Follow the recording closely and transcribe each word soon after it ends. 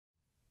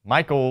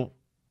Michael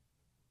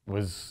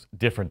was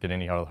different than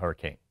any other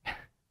hurricane. I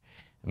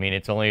mean,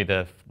 it's only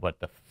the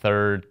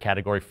third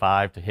Category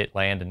 5 to hit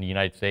land in the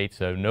United States,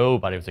 so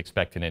nobody was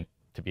expecting it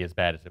to be as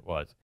bad as it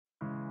was.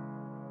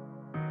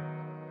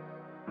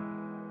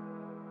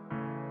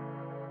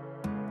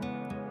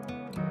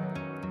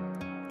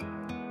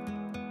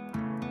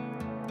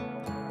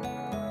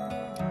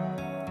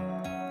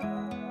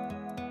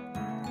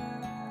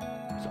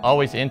 I was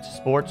always into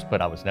sports,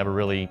 but I was never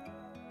really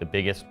the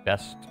biggest,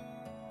 best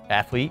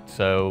athlete,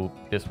 so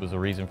this was a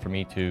reason for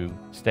me to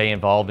stay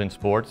involved in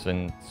sports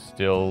and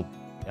still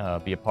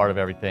be a part of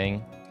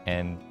everything.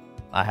 And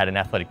I had an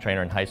athletic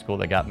trainer in high school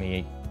that got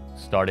me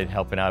started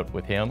helping out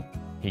with him.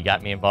 He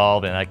got me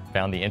involved and I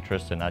found the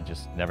interest and I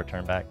just never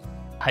turned back.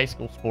 High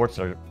school sports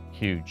are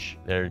huge.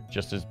 They're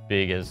just as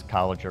big as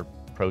college or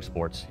pro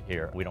sports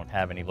here. We don't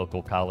have any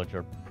local college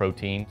or pro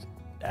teams.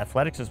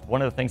 Athletics is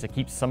one of the things that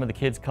keeps some of the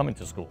kids coming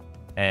to school.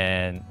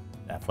 And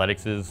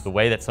athletics is the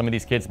way that some of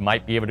these kids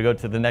might be able to go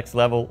to the next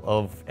level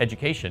of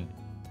education.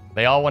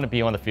 They all want to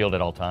be on the field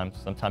at all times.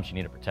 Sometimes you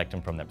need to protect them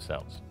from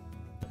themselves.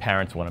 The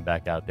parents want them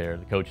back out there,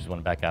 the coaches want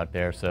them back out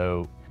there,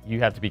 so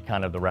you have to be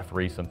kind of the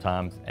referee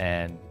sometimes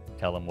and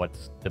tell them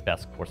what's the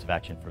best course of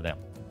action for them.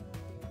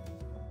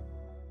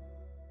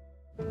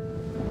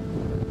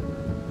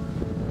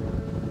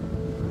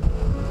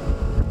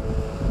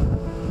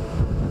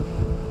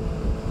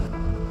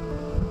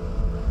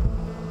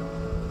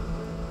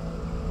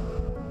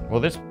 Well,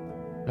 this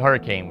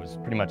hurricane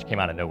pretty much came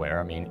out of nowhere.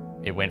 I mean,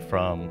 it went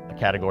from a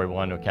Category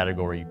 1 to a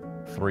Category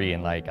 3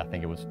 in I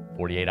think it was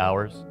 48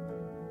 hours.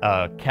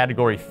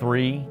 Category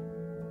 3,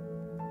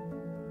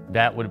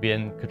 that would have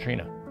been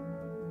Katrina,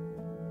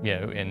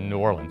 in New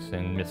Orleans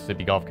and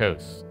Mississippi Gulf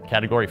Coast.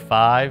 Category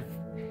 5,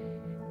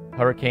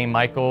 Hurricane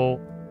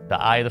Michael,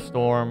 the eye of the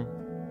storm,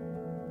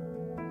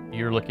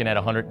 you're looking at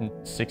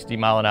 160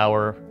 mile an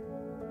hour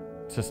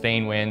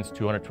sustained winds,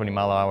 220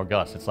 mile an hour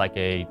gusts. It's like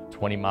a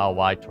 20-mile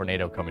wide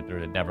tornado coming through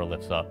that never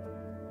lifts up.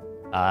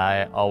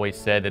 I always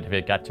said that if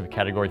it got to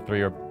Category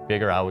 3 or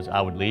bigger, I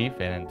would leave,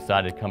 and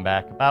decided to come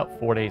back about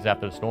 4 days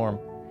after the storm.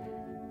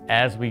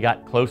 As we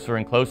got closer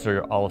and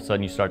closer, all of a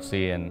sudden you start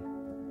seeing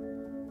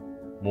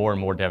more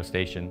and more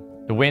devastation.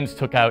 The winds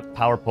took out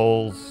power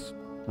poles,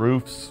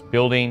 roofs,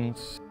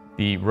 buildings.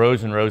 The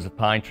rows and rows of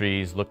pine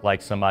trees looked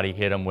like somebody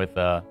hit them with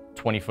a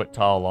 20-foot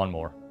tall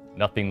lawnmower.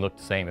 Nothing looked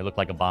the same. It looked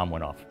like a bomb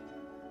went off.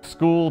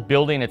 School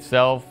building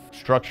itself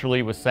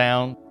structurally was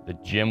sound. The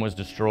gym was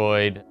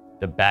destroyed.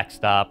 The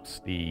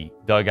backstops, the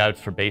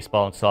dugouts for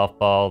baseball and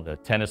softball, the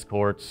tennis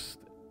courts,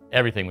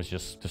 everything was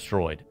just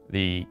destroyed.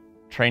 The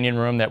training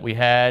room that we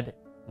had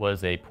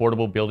was a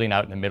portable building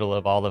out in the middle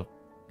of all of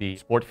the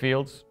sport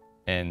fields,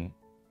 and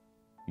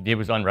it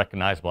was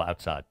unrecognizable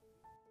outside.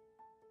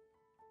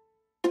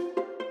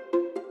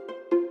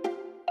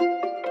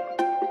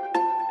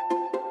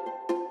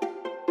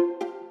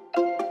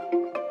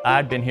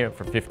 I'd been here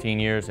for 15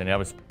 years, and that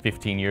was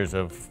 15 years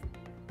of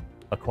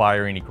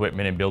acquiring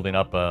equipment and building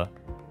up a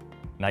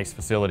nice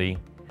facility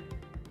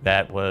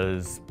that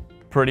was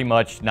pretty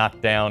much knocked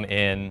down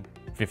in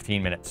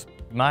 15 minutes.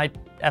 My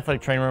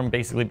athletic training room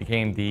basically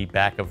became the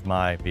back of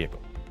my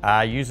vehicle.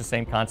 I use the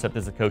same concept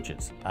as the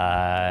coaches.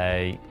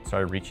 I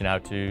started reaching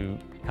out to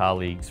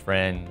colleagues,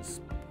 friends.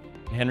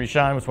 Henry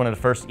Schein was one of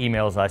the first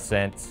emails I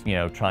sent,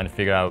 trying to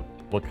figure out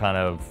what kind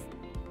of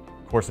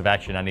course of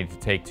action I needed to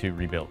take to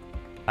rebuild.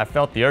 I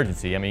felt the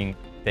urgency. I mean,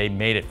 they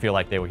made it feel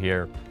like they were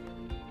here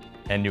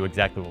and knew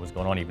exactly what was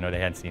going on, even though they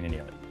hadn't seen any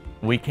of it.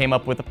 We came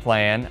up with a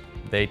plan.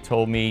 They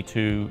told me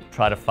to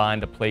try to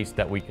find a place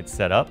that we could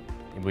set up.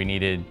 We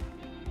needed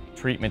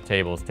treatment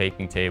tables,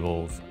 taping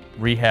tables,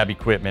 rehab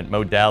equipment,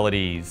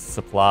 modalities,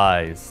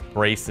 supplies,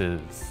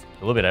 braces, a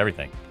little bit of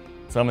everything.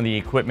 Some of the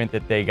equipment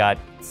that they got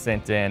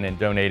sent in and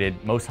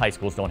donated, most high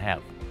schools don't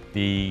have.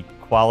 The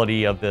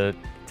quality of the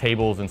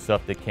tables and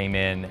stuff that came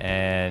in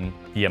and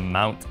the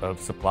amount of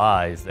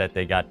supplies that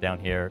they got down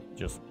here,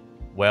 just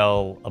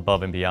well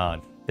above and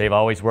beyond. They've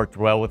always worked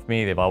well with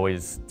me. They've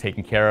always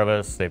taken care of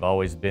us. They've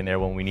always been there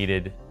when we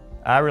needed.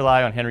 I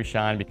rely on Henry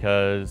Schein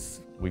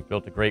because we've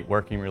built a great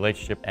working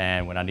relationship,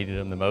 and when I needed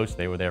them the most,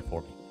 they were there for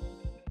me.